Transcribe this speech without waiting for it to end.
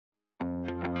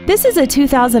This is a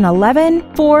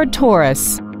 2011 Ford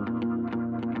Taurus.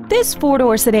 This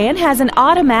four-door sedan has an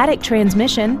automatic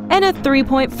transmission and a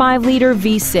 3.5-liter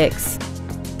V6.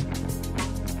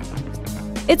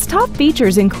 Its top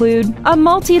features include a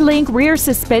multi-link rear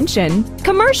suspension,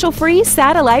 commercial-free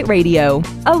satellite radio,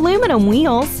 aluminum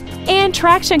wheels, and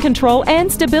traction control and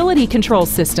stability control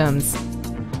systems.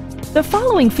 The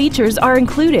following features are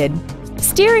included: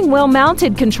 steering wheel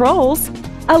mounted controls,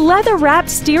 a leather-wrapped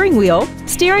steering wheel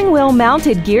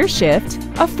mounted gear shift,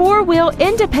 a four-wheel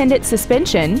independent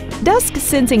suspension, dusk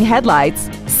sensing headlights,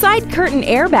 side curtain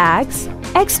airbags,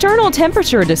 external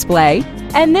temperature display,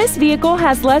 and this vehicle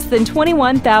has less than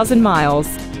 21,000 miles.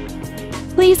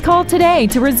 Please call today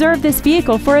to reserve this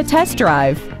vehicle for a test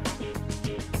drive.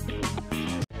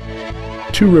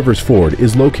 Two Rivers Ford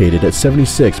is located at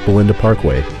 76 Belinda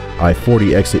Parkway,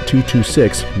 I-40 exit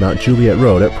 226, Mount Juliet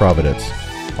Road at Providence.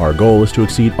 Our goal is to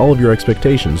exceed all of your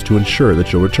expectations to ensure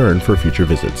that you'll return for future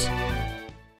visits.